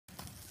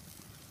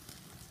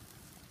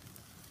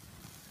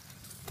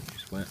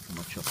wait for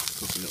my chops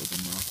to cook a little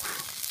bit more.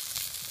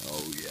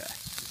 Oh yes.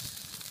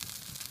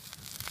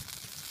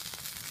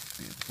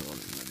 Yeah,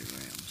 totally ready,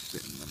 right? I'm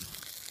sitting them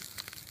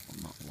on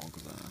that log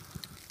there.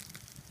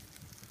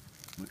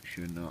 Make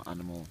sure no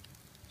animal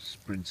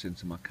sprints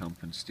into my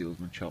camp and steals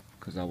my chop,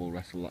 because I will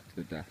wrestle that to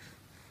the death.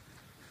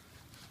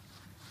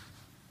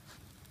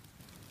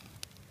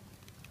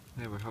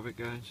 There we have it,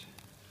 guys.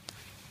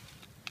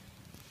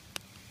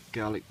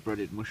 Garlic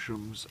breaded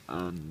mushrooms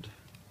and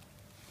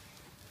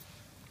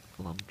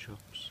lamb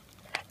chops.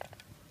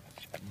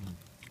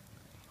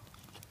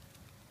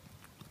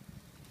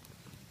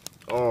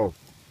 Oh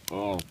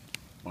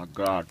my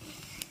god.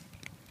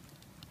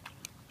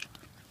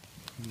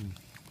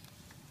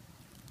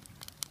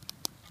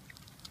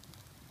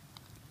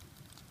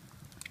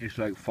 It's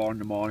like 4 in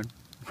the morning.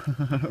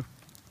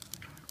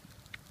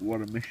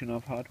 What a mission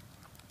I've had.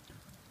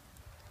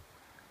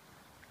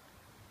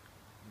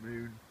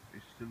 Moon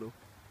is still up,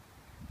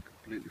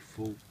 completely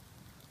full,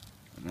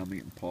 and I'm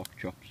eating pork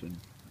chops and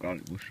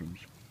garlic mushrooms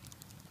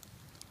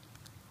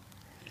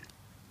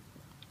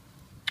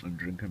and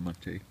drinking my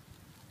tea.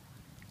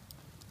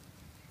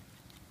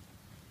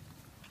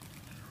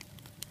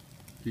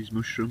 These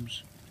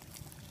mushrooms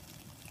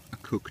are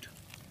cooked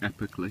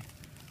epically.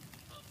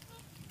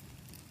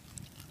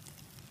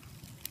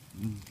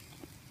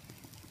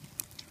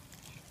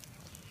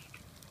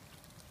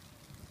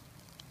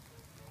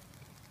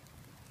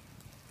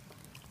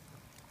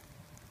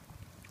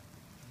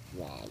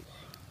 Wow.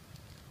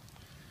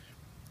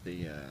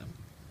 The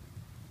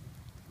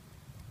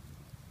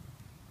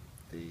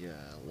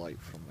light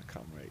from the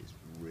camera is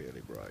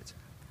really bright.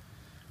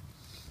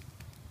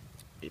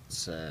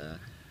 It's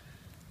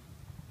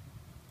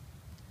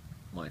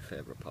my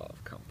favourite part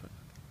of camping.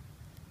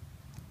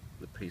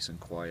 The peace and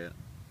quiet,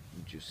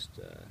 and just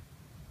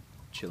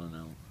chilling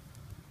out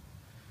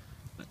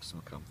next to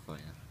a campfire.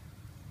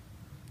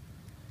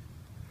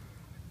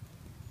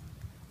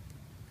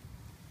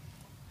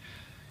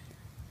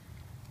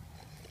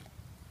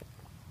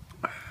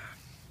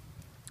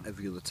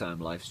 Every other time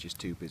life's just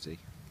too busy.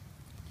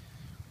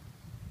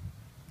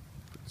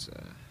 But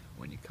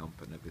when you're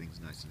camping, everything's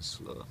nice and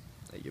slow,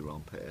 at your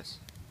own pace.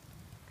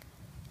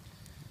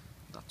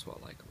 That's what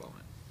I like about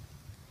it.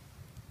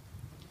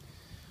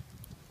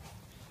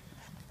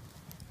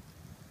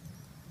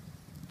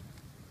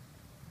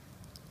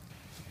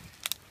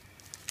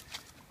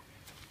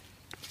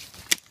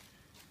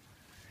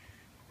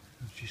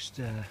 I've just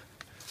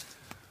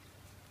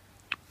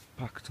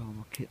packed all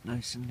my kit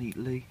nice and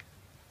neatly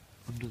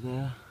under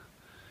there.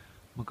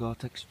 My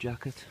Gore-Tex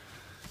jacket.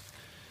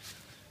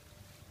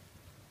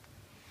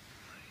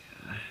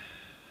 Yeah,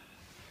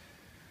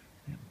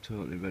 I'm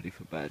totally ready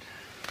for bed.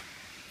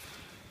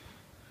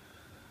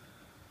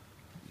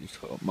 Just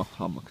hope my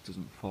hammock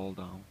doesn't fall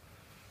down,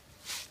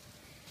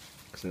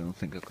 because I don't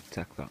think I could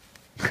take that.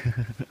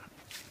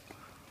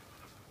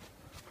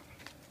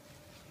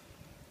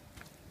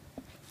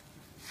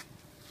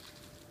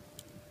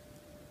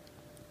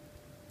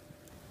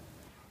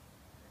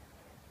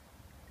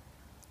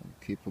 I'm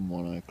keeping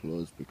one eye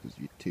closed because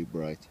you're too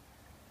bright.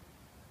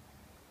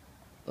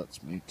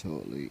 That's me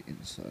totally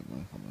inside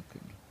my hammock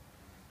and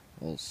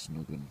all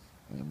snugging.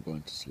 I am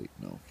going to sleep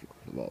now for a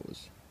couple of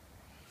hours.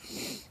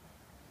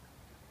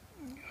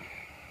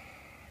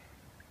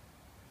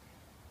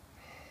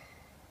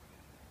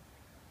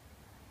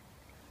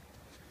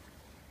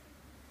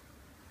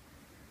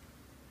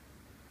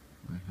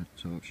 My head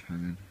torch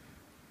hanging.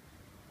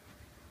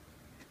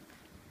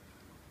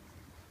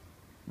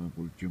 My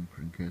wool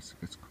jumper in case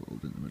it gets cold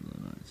in the middle of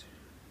the night.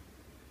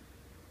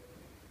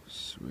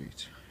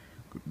 Sweet.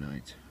 Good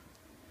night.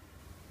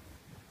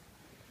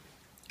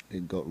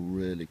 It got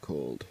really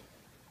cold.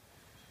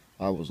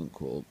 I wasn't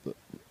cold, but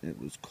it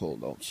was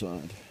cold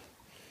outside.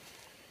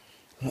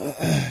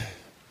 Oh,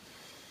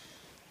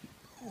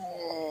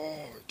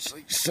 it's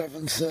like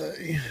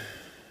 7:30.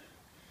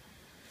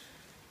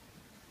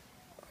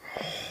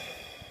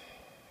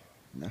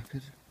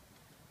 Knackered.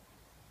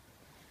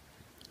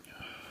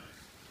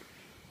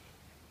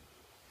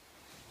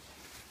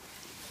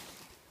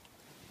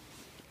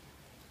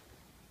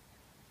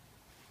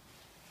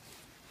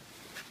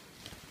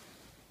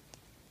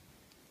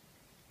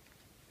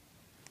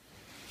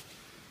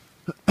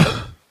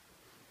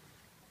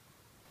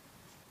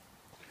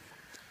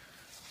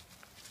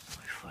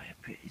 My fire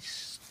pit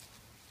is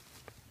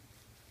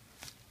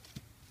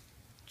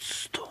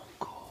stone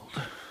cold.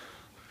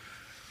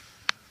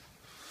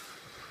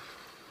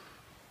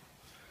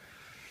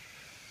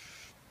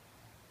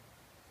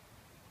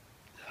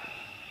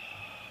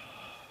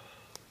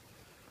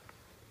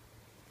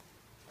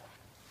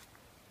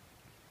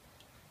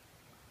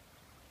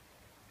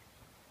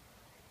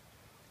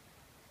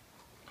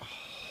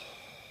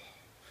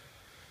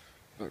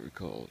 Very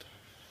cold.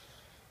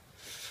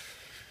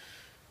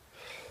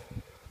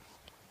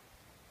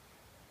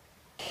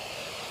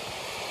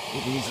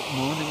 It is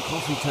morning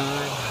coffee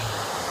time.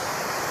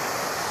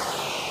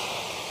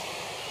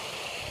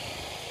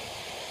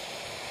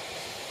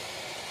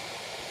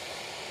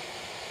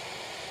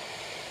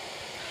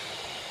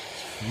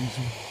 It's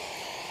freezing.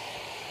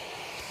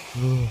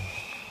 Those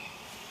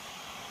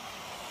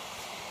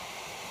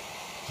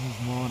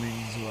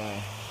mornings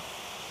where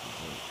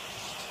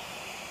just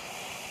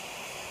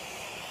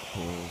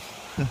cold.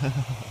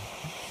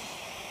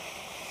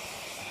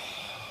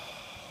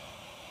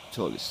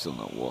 Totally still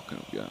not walking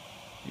up yet.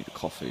 Need a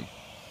coffee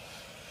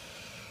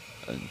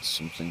and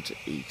something to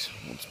eat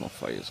once my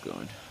fire's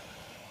going.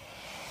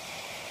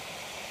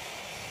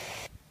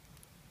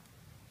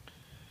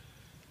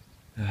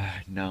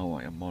 Now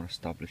I am more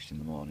established in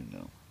the morning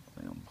now.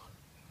 I am.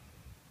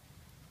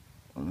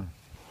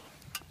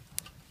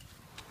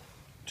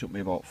 Took me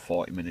about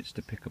 40 minutes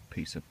to pick a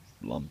piece of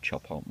lamb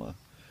chop out my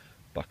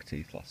back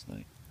teeth last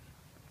night.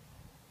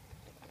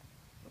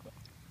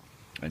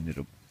 I ended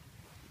up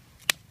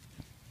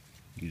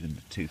using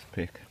the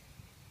toothpick.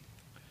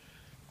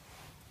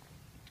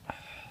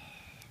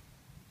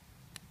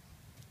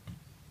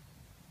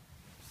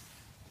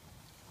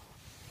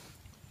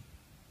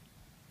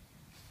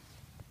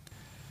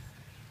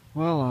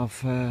 Well,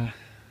 I've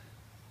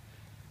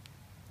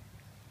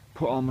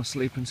put all my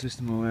sleeping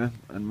system away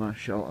and my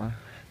shelter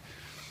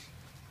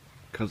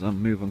because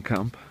I'm moving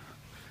camp.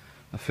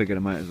 I figured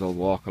I might as well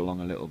walk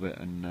along a little bit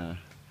and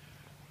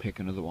pick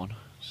another one.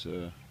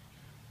 So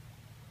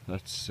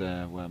that's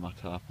where my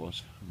tarp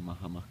was and my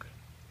hammock.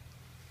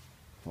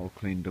 All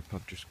cleaned up.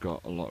 I've just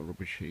got a lot of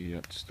rubbish here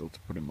yet still to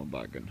put in my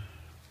bag, and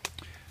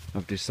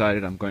I've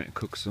decided I'm going to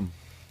cook some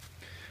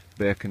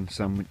bacon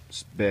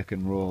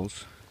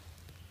rolls.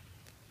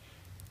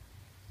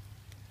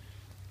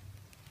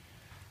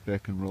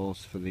 Bacon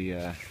rolls for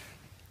the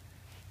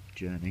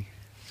journey.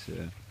 So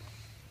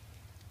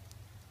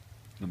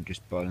I'm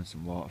just boiling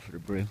some water for the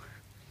brew.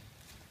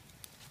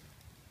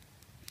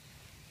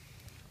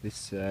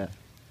 This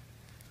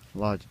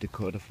large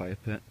decoder fire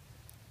pit,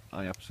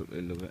 I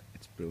absolutely love it.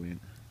 It's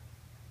brilliant.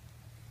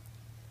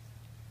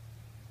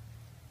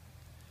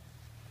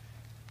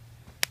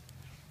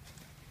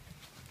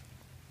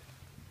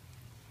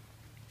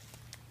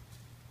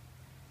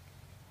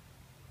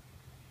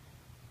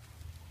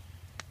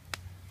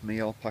 Me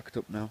all packed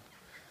up now,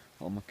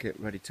 all my kit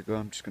ready to go.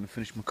 I'm just going to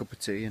finish my cup of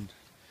tea and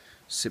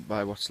sit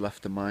by what's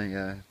left of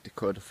my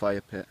decoder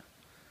fire pit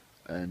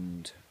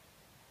and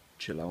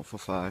chill out for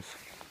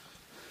 5.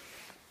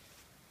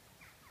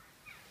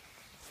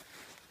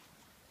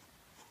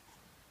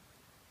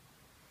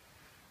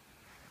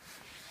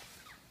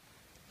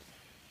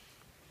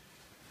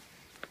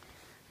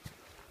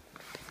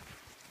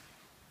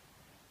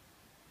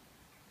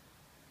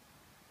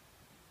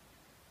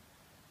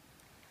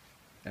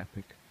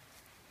 Epic.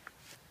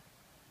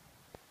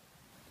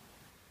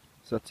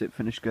 So that's it,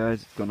 finished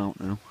guys, it's gone out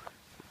now.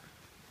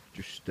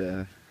 Just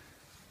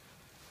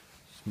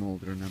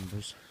smouldering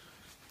embers.